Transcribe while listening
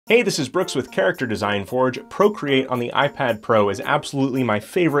Hey, this is Brooks with Character Design Forge. Procreate on the iPad Pro is absolutely my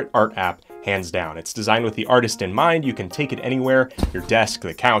favorite art app, hands down. It's designed with the artist in mind. You can take it anywhere, your desk,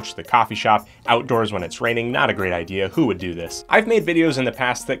 the couch, the coffee shop, outdoors when it's raining. Not a great idea. Who would do this? I've made videos in the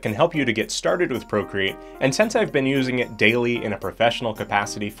past that can help you to get started with Procreate, and since I've been using it daily in a professional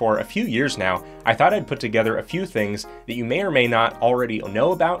capacity for a few years now, I thought I'd put together a few things that you may or may not already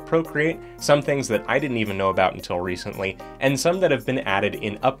know about Procreate, some things that I didn't even know about until recently, and some that have been added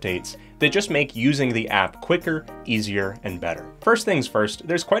in updates that just make using the app quicker, easier, and better. First things first,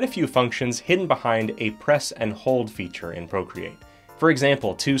 there's quite a few functions hidden behind a press and hold feature in Procreate. For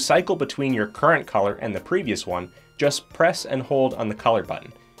example, to cycle between your current color and the previous one, just press and hold on the color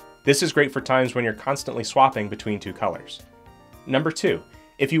button. This is great for times when you're constantly swapping between two colors. Number 2,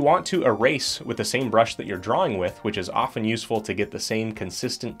 if you want to erase with the same brush that you're drawing with, which is often useful to get the same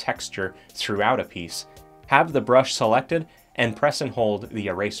consistent texture throughout a piece, have the brush selected and press and hold the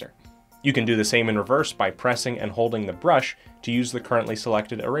eraser. You can do the same in reverse by pressing and holding the brush to use the currently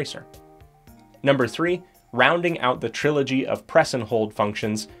selected eraser. Number 3, rounding out the trilogy of press and hold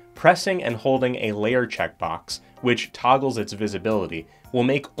functions, pressing and holding a layer checkbox, which toggles its visibility, will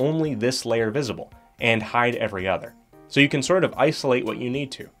make only this layer visible and hide every other. So you can sort of isolate what you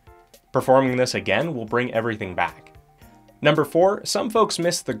need to. Performing this again will bring everything back. Number 4, some folks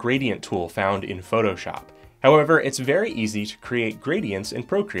miss the gradient tool found in Photoshop. However, it's very easy to create gradients in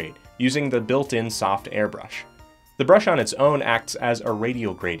Procreate using the built-in soft airbrush. The brush on its own acts as a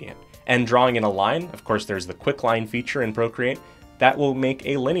radial gradient, and drawing in a line, of course there's the quick line feature in Procreate, that will make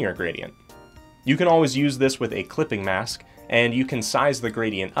a linear gradient. You can always use this with a clipping mask, and you can size the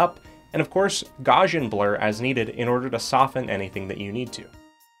gradient up, and of course Gaussian blur as needed in order to soften anything that you need to.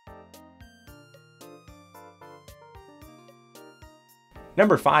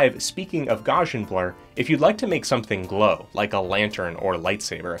 Number 5, speaking of Gaussian blur, if you'd like to make something glow, like a lantern or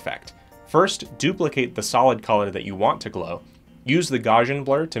lightsaber effect, first duplicate the solid color that you want to glow, use the Gaussian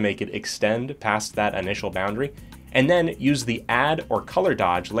blur to make it extend past that initial boundary, and then use the add or color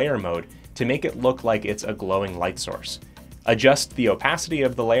dodge layer mode to make it look like it's a glowing light source. Adjust the opacity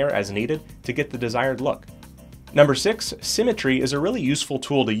of the layer as needed to get the desired look. Number 6, symmetry is a really useful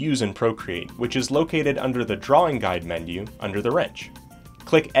tool to use in Procreate, which is located under the drawing guide menu under the wrench.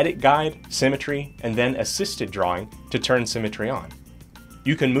 Click Edit Guide, Symmetry, and then Assisted Drawing to turn symmetry on.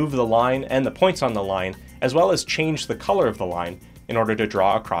 You can move the line and the points on the line, as well as change the color of the line in order to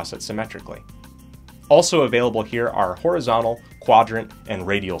draw across it symmetrically. Also available here are horizontal, quadrant, and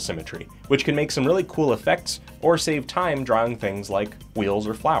radial symmetry, which can make some really cool effects or save time drawing things like wheels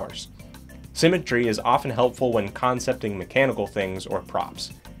or flowers. Symmetry is often helpful when concepting mechanical things or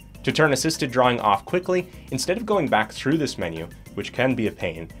props. To turn assisted drawing off quickly, instead of going back through this menu, which can be a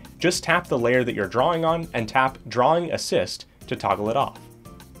pain, just tap the layer that you're drawing on and tap Drawing Assist to toggle it off.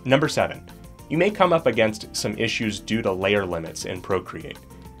 Number 7, you may come up against some issues due to layer limits in Procreate.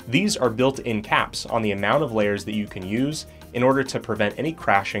 These are built-in caps on the amount of layers that you can use in order to prevent any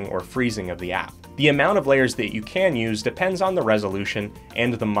crashing or freezing of the app. The amount of layers that you can use depends on the resolution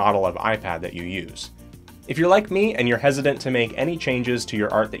and the model of iPad that you use. If you're like me and you're hesitant to make any changes to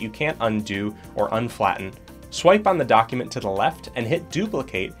your art that you can't undo or unflatten, swipe on the document to the left and hit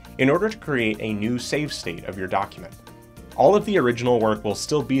Duplicate in order to create a new save state of your document. All of the original work will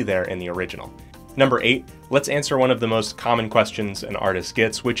still be there in the original. Number 8, let's answer one of the most common questions an artist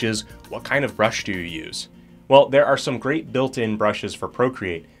gets, which is, what kind of brush do you use? Well, there are some great built-in brushes for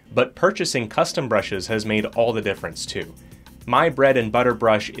Procreate, but purchasing custom brushes has made all the difference too. My bread and butter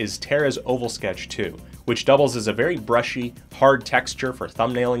brush is Terra's Oval Sketch 2, which doubles as a very brushy, hard texture for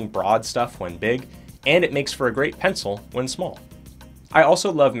thumbnailing broad stuff when big, and it makes for a great pencil when small. I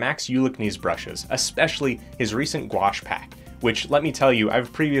also love Max Ulickney's brushes, especially his recent gouache pack, which, let me tell you,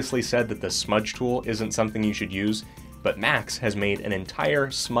 I've previously said that the smudge tool isn't something you should use, but Max has made an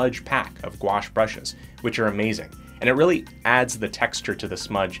entire smudge pack of gouache brushes, which are amazing, and it really adds the texture to the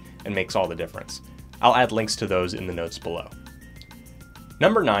smudge and makes all the difference. I'll add links to those in the notes below.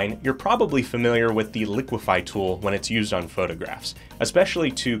 Number 9, you're probably familiar with the liquify tool when it's used on photographs,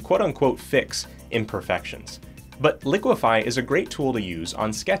 especially to quote-unquote fix imperfections. But liquify is a great tool to use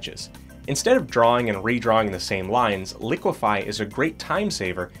on sketches. Instead of drawing and redrawing the same lines, liquify is a great time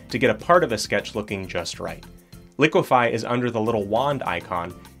saver to get a part of a sketch looking just right. Liquify is under the little wand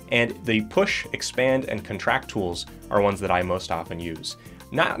icon, and the push, expand, and contract tools are ones that I most often use.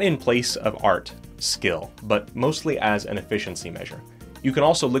 Not in place of art skill, but mostly as an efficiency measure. You can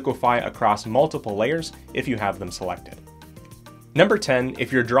also liquify across multiple layers if you have them selected. Number 10,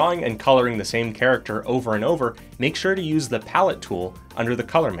 if you're drawing and coloring the same character over and over, make sure to use the palette tool under the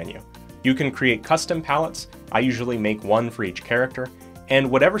color menu. You can create custom palettes, I usually make one for each character, And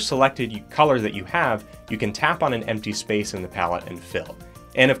whatever selected color that you have, you can tap on an empty space in the palette and fill.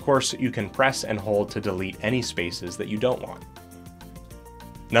 And of course, you can press and hold to delete any spaces that you don't want.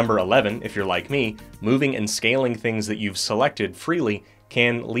 Number 11, if you're like me, moving and scaling things that you've selected freely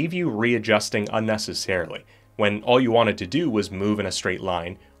can leave you readjusting unnecessarily, when all you wanted to do was move in a straight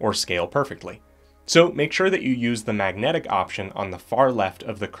line or scale perfectly. So make sure that you use the magnetic option on the far left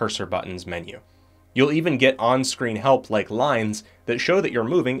of the cursor buttons menu. You'll even get on-screen help like lines that show that you're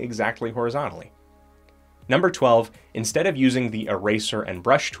moving exactly horizontally. Number 12, instead of using the eraser and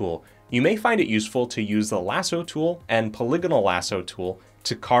brush tool, you may find it useful to use the lasso tool and polygonal lasso tool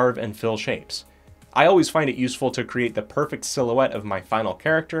to carve and fill shapes. I always find it useful to create the perfect silhouette of my final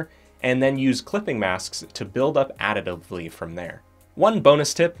character and then use clipping masks to build up additively from there. One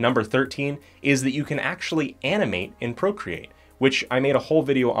bonus tip, number 13, is that you can actually animate in Procreate, which I made a whole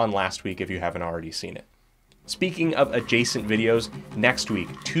video on last week if you haven't already seen it. Speaking of adjacent videos, next week,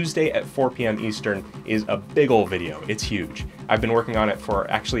 Tuesday at 4 p.m. Eastern, is a big ol' video. It's huge. I've been working on it for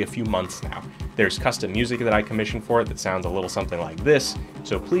actually a few months now. There's custom music that I commissioned for it that sounds a little something like this,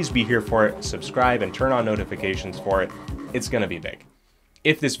 so please be here for it, subscribe, and turn on notifications for it. It's gonna be big.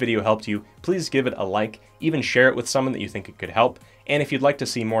 If this video helped you, please give it a like, even share it with someone that you think it could help, and if you'd like to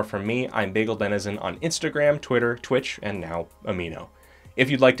see more from me, I'm Bagel Denizen on Instagram, Twitter, Twitch, and now Amino. If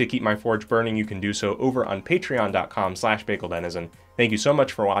you'd like to keep my forge burning, you can do so over on patreon.com/bageldenizen. Thank you so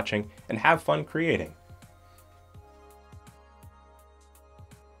much for watching, and have fun creating.